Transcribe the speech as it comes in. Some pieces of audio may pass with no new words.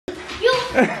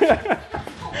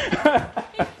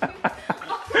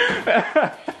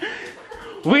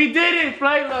We did it,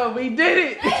 Flight Love. We did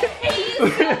it. We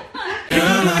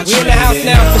in the house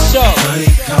now for sure.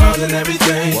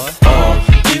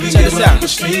 Check this out.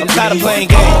 I'm tired of playing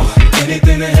games. I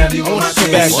want you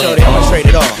to back shorty. I'ma trade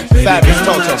it off. Fabulous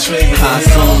Toto. I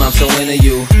assume I'm so into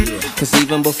you. Cause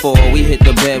even before we hit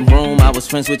the bedroom, I was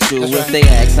friends with you. If they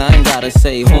ask, I ain't gotta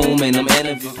say whom in them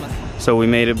interviews. So we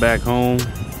made it back home.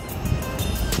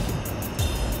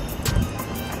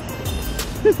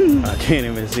 I can't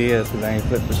even see us because I ain't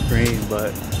flipped the screen,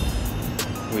 but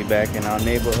we back in our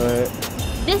neighborhood.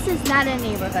 This is not a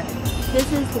neighborhood.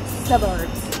 This is the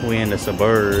suburbs. We in the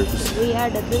suburbs. We are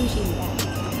the bougie ones.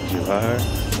 You are?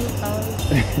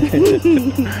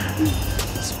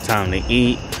 It's time to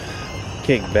eat.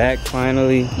 Kick back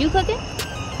finally. You cooking?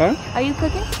 Huh? Are you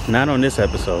cooking? Not on this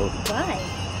episode. Why?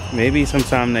 Maybe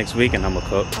sometime next weekend I'm gonna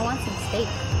cook. I want some steak.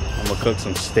 I'm gonna cook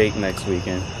some steak next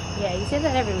weekend. Yeah, you say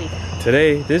that every weekend.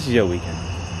 Today, this is your weekend.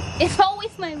 It's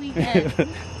always my weekend.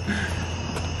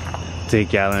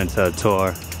 Take y'all into a tour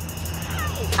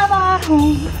of our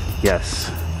home. Yes.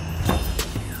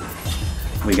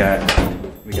 We got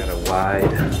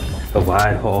a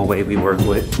wide hallway we work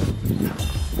with.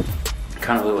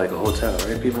 Kind of look like a hotel,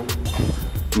 right, people?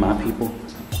 My people,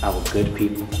 our good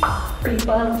people.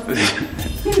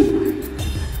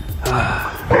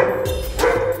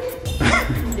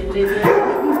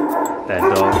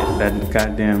 That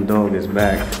goddamn dog is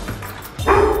back.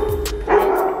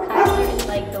 Kaiser is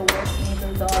like the worst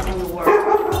neighbor dog in the world.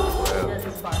 He does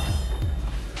his bark.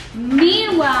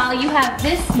 Meanwhile, you have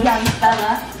this young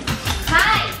fella.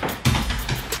 Hi.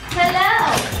 Hello.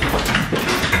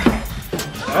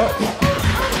 Oh.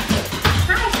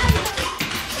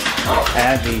 Hi.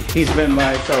 Abby, he's been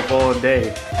by himself all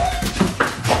day.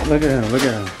 Look at him, look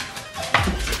at him.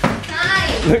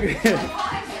 Hi. Look at him.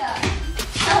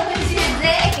 How was your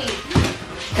day?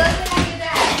 Go grab your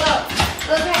bag.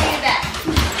 Go grab your bag.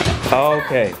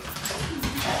 Okay.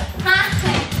 Hi.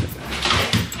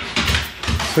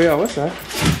 Sweetheart, what's that?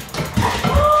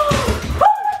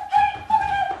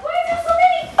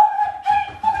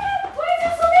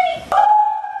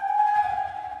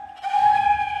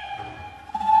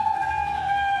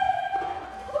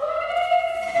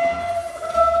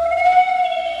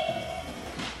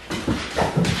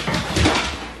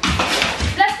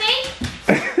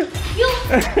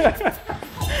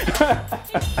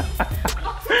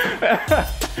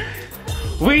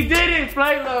 We did it,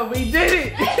 Flight Love. We did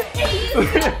it.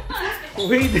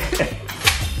 We did it.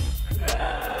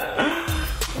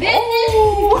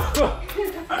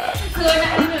 So we're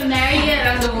not even married yet.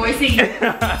 I'm divorcing you.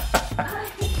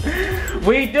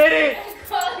 We did it.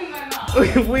 Calling my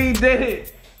mom. We did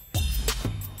it.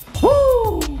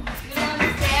 Woo! You don't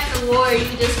understand the war.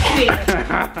 You just quit.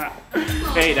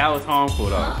 Hey, that was harmful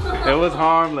though. It was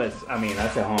harmless. I mean, I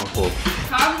said harmful.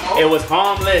 Harmful? It was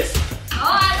harmless. Oh,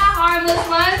 I got harmless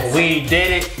ones. We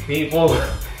did it, people.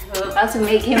 We're about to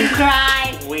make him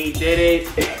cry. We did it.